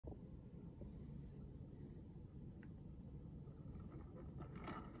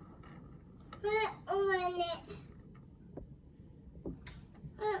open it.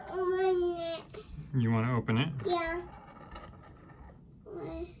 I open it. You want to open it? Yeah.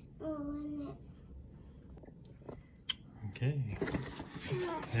 I open it. Okay.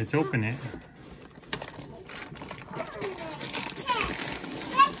 Let's open it.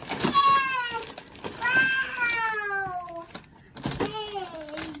 Wow!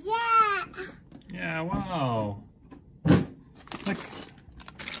 Yeah. Yeah, wow. Look.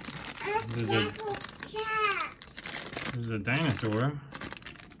 There's a dinosaur.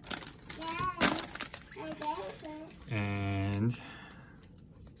 And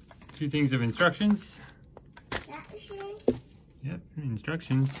 2 things of instructions. Yep,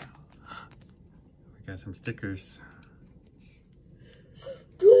 instructions. We got some stickers.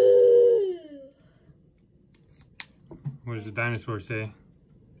 What does the dinosaur say?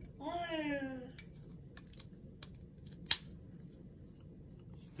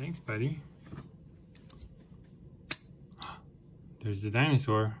 Thanks, buddy. There's the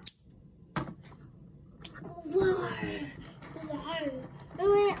dinosaur.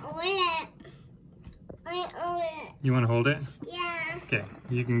 You want to hold it? Yeah. Okay,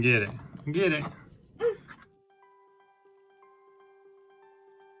 you can get it. Get it.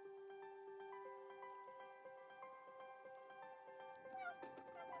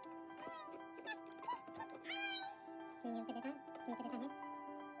 Can you put this on? Can you put this on him?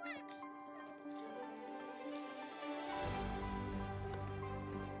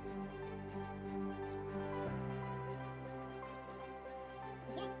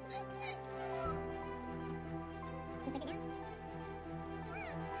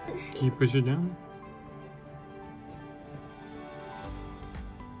 Can you push it down?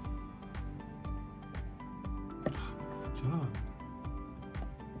 Good job.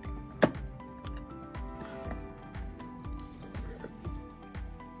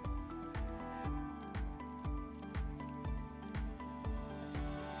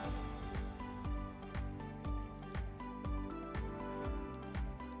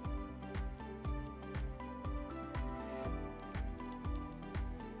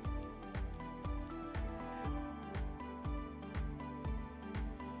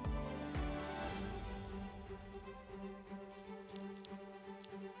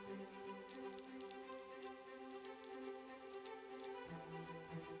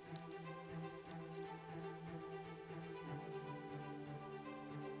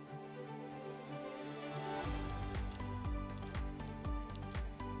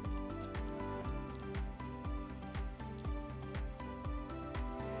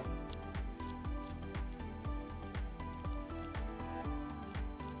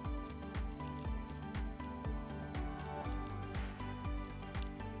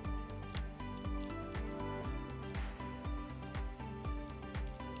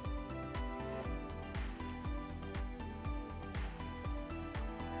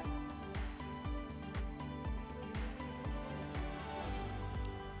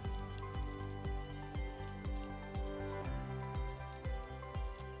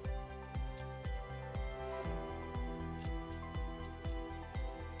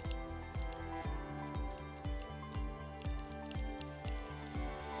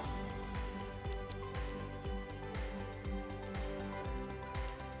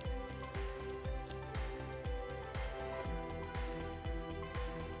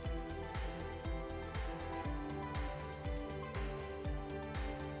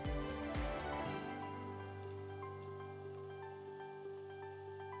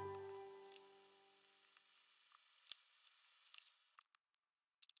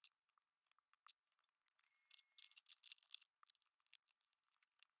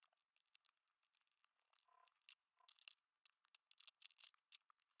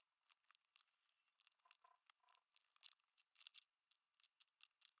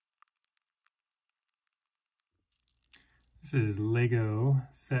 This is Lego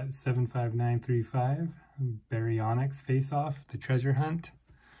set 75935, Baryonyx Face Off, the treasure hunt.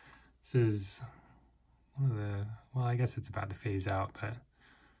 This is one of the, well, I guess it's about to phase out, but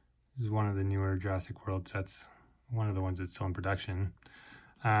this is one of the newer Jurassic World sets, one of the ones that's still in production.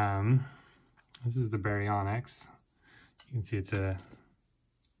 This is the Baryonyx. You can see it's a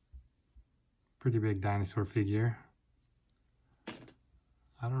pretty big dinosaur figure.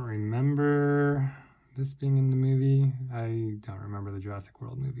 I don't remember this being in the movie. I don't remember the Jurassic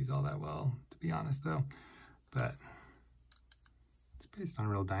World movies all that well, to be honest though. But it's based on a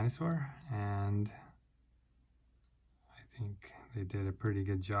real dinosaur, and I think they did a pretty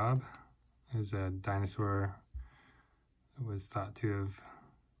good job. It was a dinosaur that was thought to have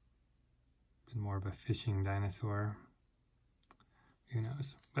been more of a fishing dinosaur. Who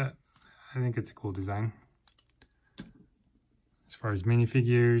knows? But I think it's a cool design. As far as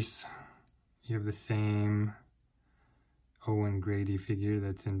minifigures, you have the same Owen Grady figure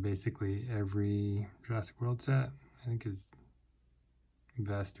that's in basically every Jurassic World set. I think his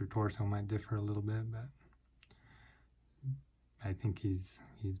vest or torso might differ a little bit, but I think he's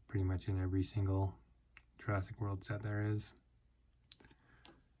pretty much in every single Jurassic World set there is.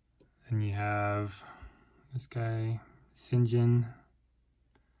 Then you have this guy, St. John.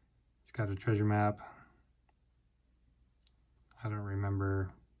 He's got a treasure map. I don't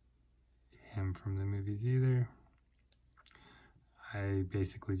remember him from the movies either. I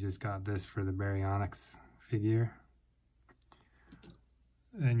basically just got this for the Baryonyx figure.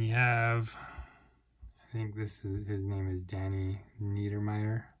 Then you have, I think his name is Danny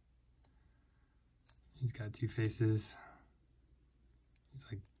Niedermeyer. He's got two faces. He's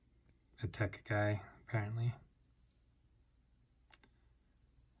like a tech guy, apparently.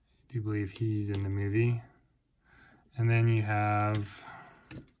 I do believe he's in the movie. And then you have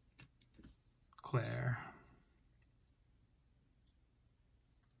Claire.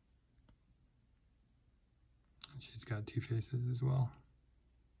 She's got two faces as well.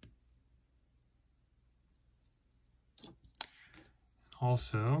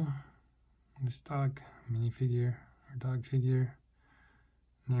 Also, this dog minifigure or dog figure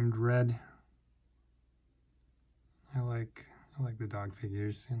named Red. I like the dog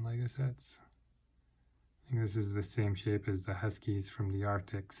figures in LEGO sets. I think this is the same shape as the Huskies from the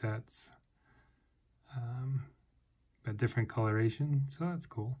Arctic sets, but different coloration, so that's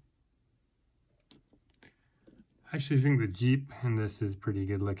cool. I actually think the Jeep in this is pretty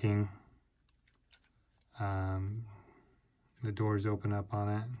good looking. The doors open up on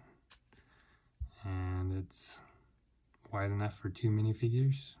it, and it's wide enough for two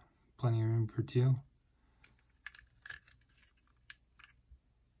minifigures. Plenty of room for two.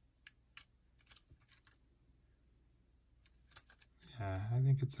 Yeah, I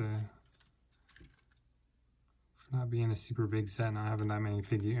think it's for not being a super big set, not having that many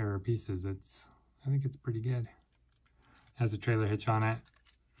pieces, I think it's pretty good. Has a trailer hitch on it.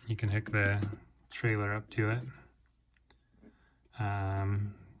 You can hook the trailer up to it.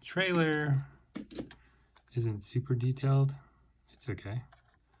 Trailer isn't super detailed. It's okay.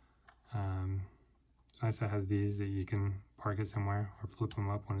 It's nice that it has these that you can park it somewhere or flip them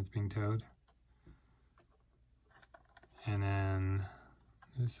up when it's being towed. And then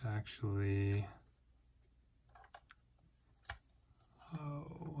this actually,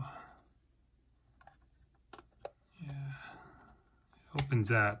 yeah, it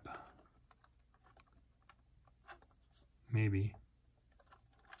opens up, maybe.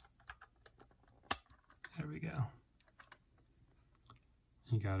 There we go.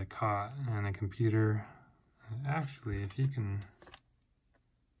 You got a cot and a computer. Actually, if you can,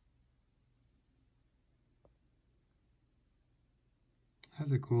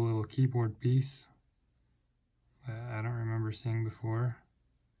 has a cool little keyboard piece that I don't remember seeing before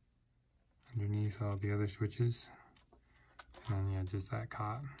underneath all the other switches. And then yeah, just that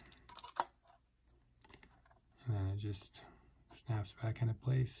cot. And then it just snaps back into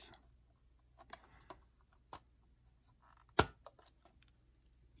place.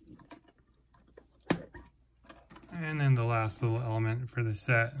 And then the last little element for the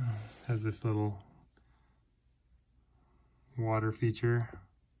set has this little water feature.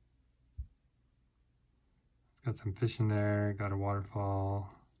 It's got some fish in there, got a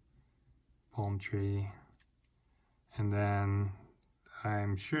waterfall, palm tree, and then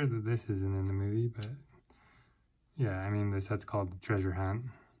I'm sure that this isn't in the movie, but yeah, I mean, the set's called the Treasure Hunt.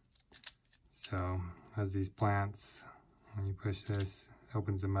 So it has these plants. When you push this, it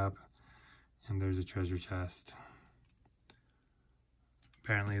opens them up, and there's a treasure chest,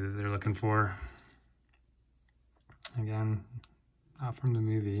 apparently, that they're looking for. Again, not from the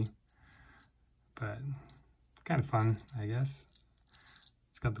movie, but kind of fun, I guess.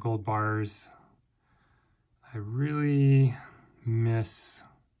 It's got the gold bars. I really miss,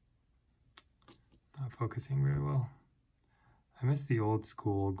 not focusing very well. I miss the old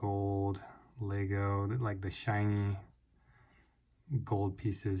school gold Lego, like the shiny gold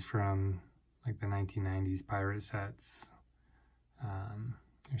pieces from like the 1990s pirate sets.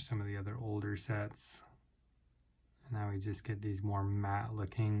 Or some of the other older sets. And now we just get these more matte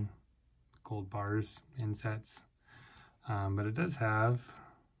looking gold bars in sets. But it does have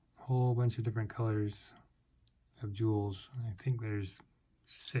a whole bunch of different colors of jewels. I think there's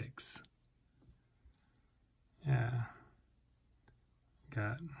 6. Yeah.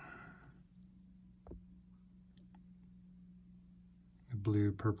 Got the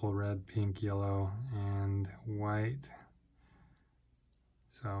blue, purple, red, pink, yellow, and white.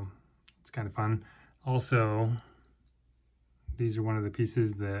 So it's kind of fun. Also, these are one of the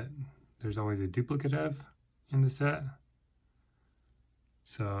pieces that there's always a duplicate of in the set.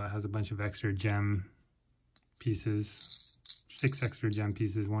 So it has a bunch of extra gem pieces, 6 extra gem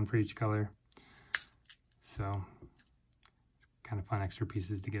pieces, 1 for each color. So it's kind of fun extra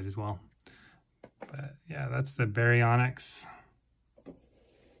pieces to get as well. But yeah, that's the Baryonyx.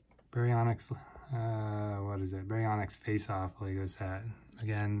 What is it? Baryonyx face-off Lego set.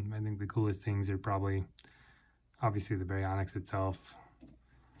 Again, I think the coolest things are probably obviously the Baryonyx itself,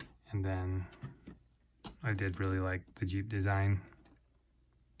 and then I did really like the Jeep design.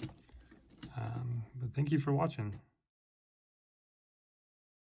 But thank you for watching.